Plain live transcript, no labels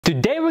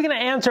Today we're going to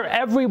answer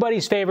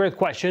everybody's favorite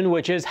question,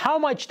 which is how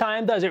much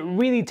time does it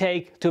really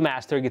take to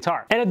master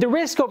guitar? And at the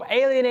risk of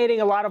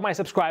alienating a lot of my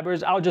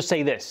subscribers, I'll just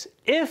say this.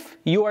 If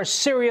you are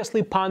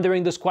seriously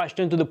pondering this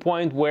question to the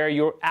point where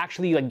you're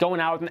actually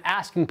going out and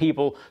asking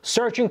people,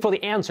 searching for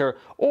the answer,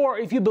 or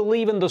if you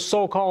believe in the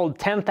so-called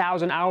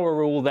 10,000 hour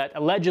rule that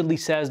allegedly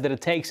says that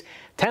it takes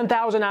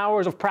 10,000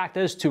 hours of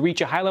practice to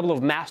reach a high level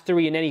of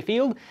mastery in any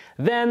field,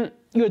 then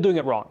you're doing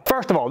it wrong.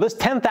 First of all, this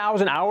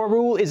 10,000 hour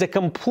rule is a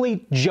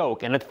complete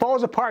joke, and it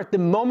falls apart the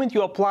moment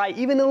you apply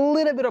even a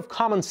little bit of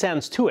common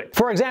sense to it.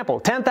 For example,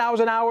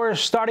 10,000 hours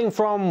starting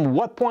from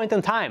what point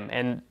in time?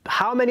 And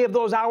how many of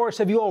those hours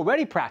have you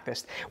already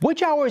practiced?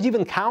 Which hours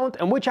even count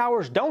and which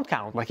hours don't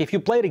count? Like if you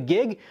played a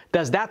gig,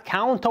 does that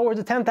count towards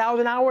the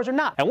 10,000 hours or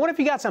not? And what if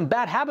you got some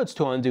bad habits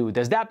to undo?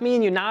 Does that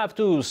mean you now have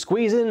to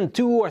squeeze in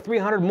 200 or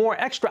 300 more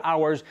extra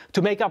hours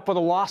to make up for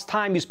the lost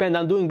time you spend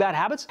on doing bad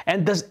habits?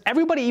 And does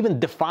everybody even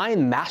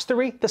define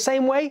mastery the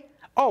same way?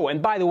 Oh,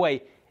 and by the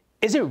way,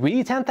 is it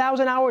really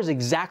 10,000 hours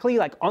exactly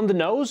on the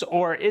nose,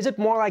 or is it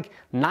more like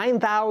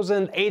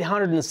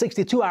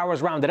 9,862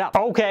 hours rounded up?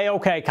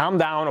 Okay, calm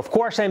down. Of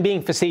course I'm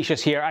being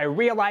facetious here. I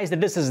realize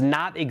that this is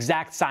not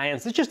exact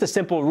science. It's just a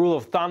simple rule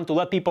of thumb to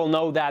let people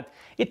know that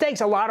it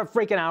takes a lot of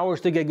freaking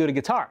hours to get good at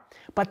guitar.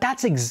 But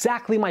that's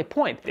exactly my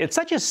point. It's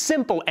such a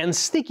simple and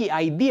sticky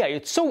idea.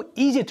 It's so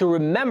easy to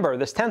remember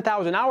this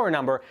 10,000 hour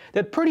number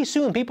that pretty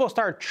soon people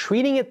start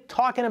treating it,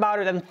 talking about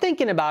it, and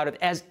thinking about it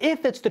as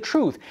if it's the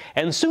truth.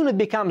 And soon it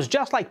becomes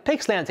just like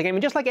pick slanting. I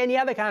mean, just like any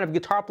other kind of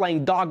guitar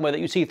playing dogma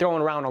that you see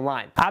thrown around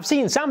online. I've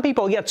seen some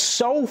people get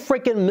so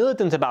freaking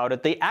militant about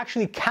it, they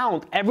actually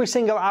count every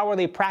single hour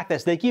they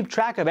practice. They keep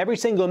track of every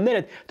single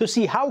minute to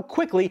see how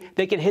quickly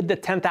they can hit the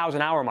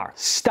 10,000 hour mark.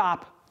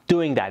 Stop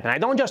doing that. And I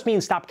don't just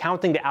mean stop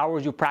counting the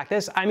hours you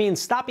practice. I mean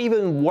stop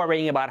even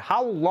worrying about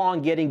how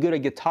long getting good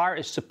at guitar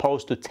is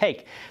supposed to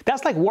take.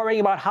 That's like worrying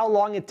about how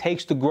long it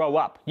takes to grow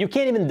up. You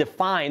can't even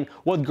define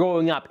what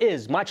growing up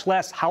is, much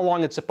less how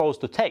long it's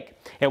supposed to take.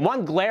 And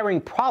one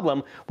glaring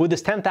problem with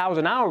this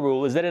 10,000 hour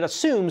rule is that it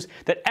assumes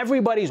that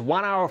everybody's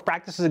 1 hour of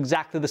practice is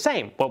exactly the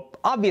same. Well,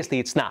 obviously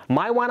it's not.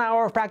 My 1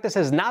 hour of practice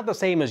is not the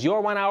same as your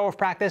 1 hour of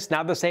practice,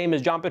 not the same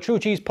as John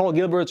Petrucci's, Paul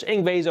Gilbert's,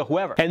 Yngwie's, or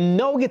whoever. And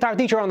no guitar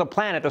teacher on the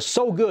planet is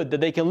so good that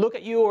they can look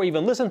at you or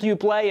even listen to you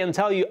play and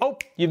tell you, oh,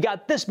 you've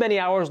got this many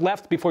hours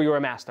left before you're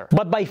a master.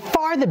 But by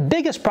far the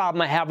biggest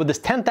problem I have with this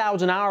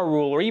 10,000 hour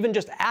rule, or even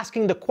just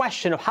asking the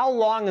question of how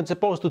long it's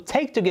supposed to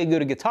take to get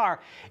good at guitar,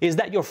 is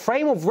that your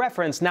frame of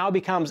reference now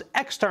becomes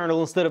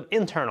external instead of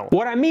internal.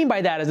 What I mean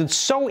by that is it's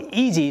so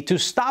easy to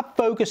stop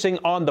focusing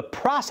on the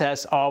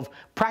process of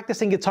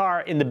practicing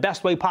guitar in the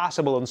best way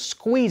possible and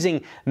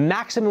squeezing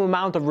maximum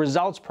amount of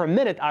results per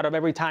minute out of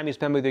every time you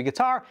spend with your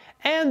guitar,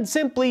 and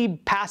simply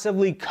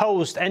passively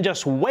coast and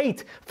just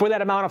wait for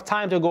that amount of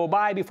time to go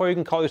by before you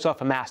can call yourself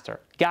a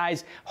master.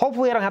 Guys,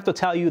 hopefully I don't have to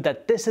tell you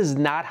that this is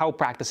not how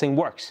practicing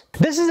works.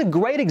 This is a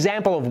great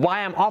example of why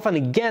I'm often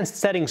against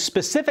setting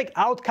specific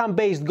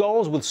outcome-based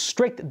goals with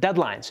strict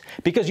deadlines,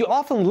 because you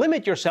often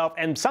limit yourself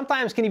and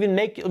sometimes can even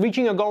make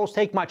reaching your goals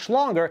take much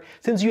longer,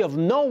 since you have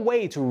no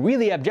way to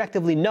really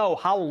objectively know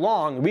how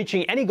long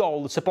reaching any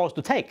goal is supposed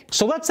to take.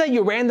 So let's say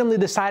you randomly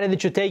decided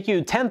it should take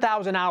you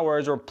 10,000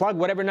 hours, or plug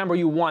whatever number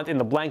you want in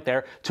the blank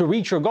there, to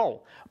reach your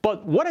goal.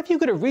 But what if you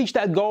could have reached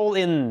that goal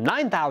in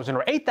 9,000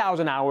 or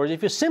 8,000 hours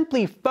if you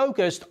simply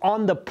focused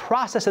on the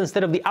process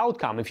instead of the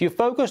outcome? If you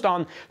focused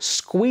on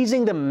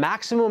squeezing the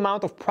maximum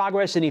amount of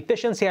progress and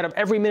efficiency out of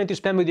every minute you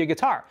spend with your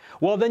guitar?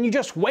 Well, then you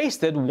just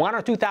wasted 1,000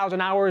 or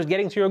 2,000 hours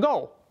getting to your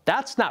goal.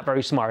 That's not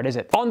very smart, is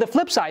it? On the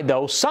flip side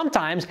though,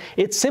 sometimes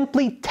it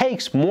simply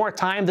takes more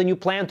time than you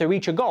plan to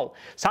reach a goal.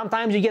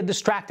 Sometimes you get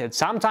distracted.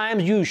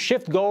 Sometimes you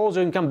shift goals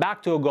and come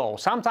back to a goal.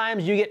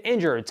 Sometimes you get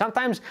injured.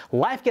 Sometimes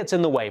life gets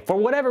in the way. For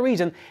whatever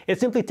reason, it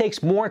simply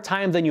takes more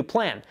time than you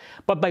plan.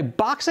 But by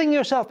boxing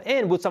yourself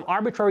in with some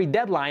arbitrary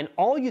deadline,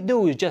 all you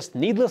do is just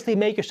needlessly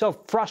make yourself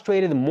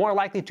frustrated and more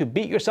likely to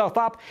beat yourself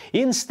up,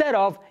 instead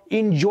of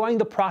enjoying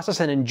the process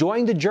and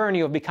enjoying the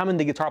journey of becoming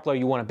the guitar player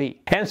you want to be.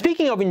 And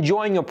speaking of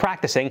enjoying your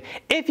practicing,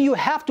 if you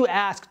have to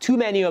ask too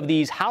many of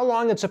these how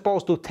long it's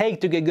supposed to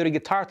take to get good at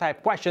guitar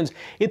type questions,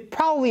 it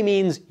probably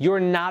means you're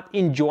not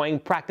enjoying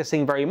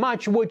practicing very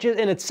much, which is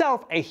in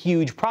itself a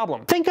huge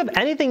problem. Think of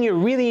anything you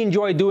really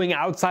enjoy doing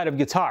outside of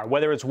guitar,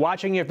 whether it's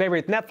watching your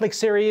favorite Netflix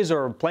series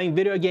or playing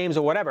video games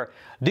or whatever.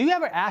 Do you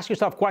ever ask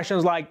yourself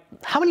questions like,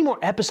 how many more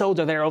episodes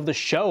are there of the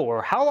show?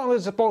 Or how long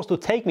is it supposed to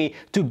take me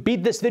to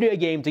beat this video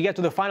game to get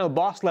to the final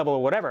boss level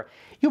or whatever?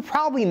 You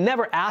probably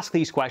never ask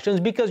these questions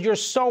because you're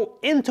so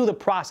into the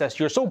process,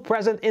 you're so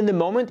present in the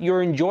moment,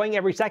 you're enjoying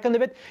every second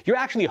of it, you're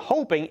actually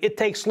hoping it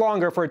takes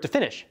longer for it to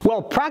finish.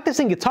 Well,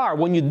 practicing guitar,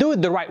 when you do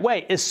it the right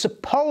way, is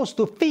supposed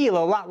to feel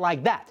a lot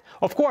like that.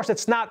 Of course,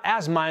 it's not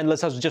as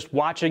mindless as just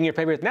watching your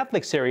favorite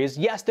Netflix series.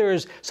 Yes,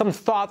 there's some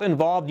thought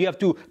involved, you have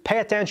to pay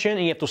attention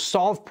and you have to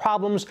solve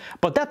problems,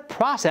 but that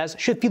process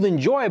should feel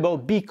enjoyable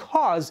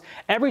because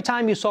every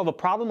time you solve a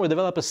problem or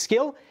develop a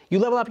skill, you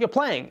level up your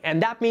playing,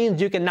 and that that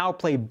means you can now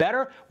play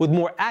better, with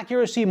more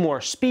accuracy,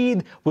 more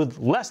speed, with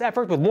less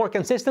effort, with more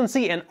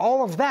consistency, and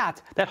all of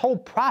that whole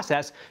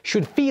process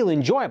should feel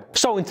enjoyable.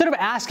 So instead of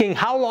asking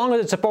how long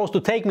is it supposed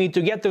to take me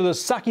to get through the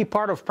sucky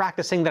part of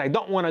practicing that I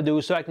don't want to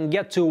do so I can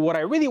get to what I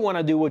really want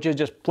to do, which is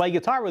just play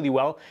guitar really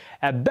well,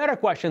 a better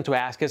question to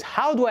ask is,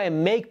 how do I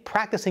make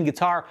practicing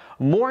guitar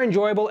more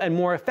enjoyable and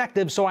more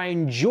effective so I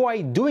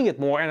enjoy doing it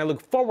more and I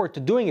look forward to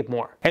doing it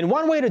more? And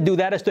one way to do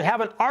that is to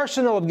have an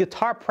arsenal of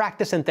guitar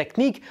practice and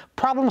technique,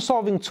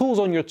 problem-solving tools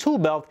on your tool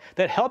belt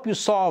that help you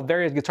solve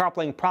various guitar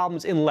playing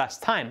problems in less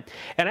time.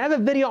 And I have a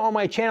video on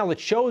my channel that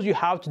shows you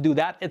how to do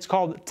that. It's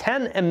called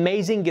 10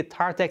 Amazing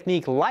Guitar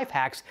Technique Life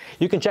Hacks.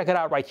 You can check it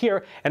out right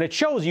here, and it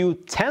shows you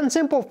 10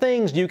 simple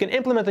things you can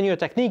implement in your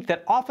technique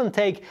that often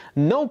take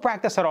no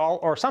practice at all,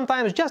 or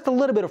sometimes just a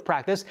little bit of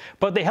practice,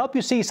 but they help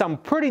you see some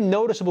pretty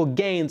noticeable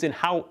gains in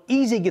how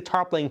easy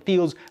guitar playing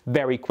feels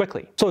very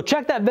quickly. So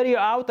check that video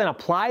out and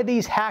apply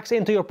these hacks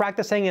into your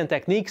practicing and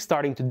technique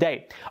starting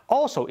today.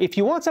 Also, if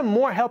you want some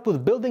more help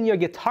with building your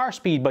guitar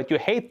speed but you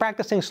hate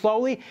practicing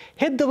slowly,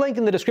 hit the link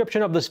in the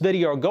description of this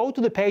video or go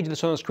to the page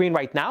that's on the screen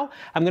right now.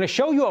 I'm going to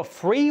show you a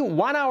free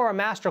 1-hour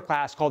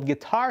masterclass called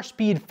Guitar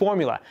Speed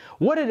Formula.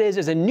 What it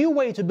is a new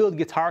way to build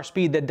guitar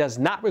speed that does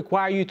not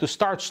require you to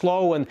start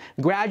slow and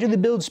gradually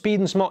build speed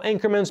in small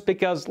increments,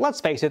 because let's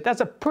face it,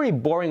 that's a pretty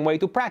boring way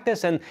to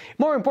practice, and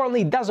more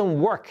importantly,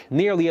 doesn't work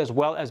nearly as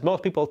well as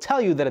most people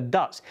tell you that it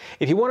does.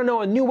 If you want to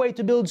know a new way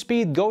to build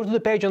speed, go to the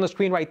page on the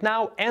screen right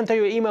now, enter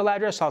your email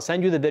address, I'll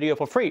send you the video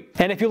for free.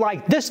 And if you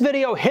like this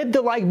video, hit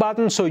the like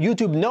button so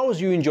YouTube knows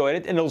you enjoyed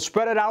it, and it'll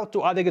spread it out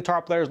to other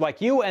guitar players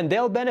like you, and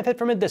they'll benefit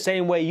from it the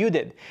same way you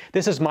did.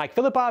 This is Mike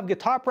Filipov,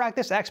 guitar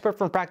practice expert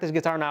from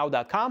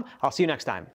PracticeGuitarNow.com. I'll see you next time.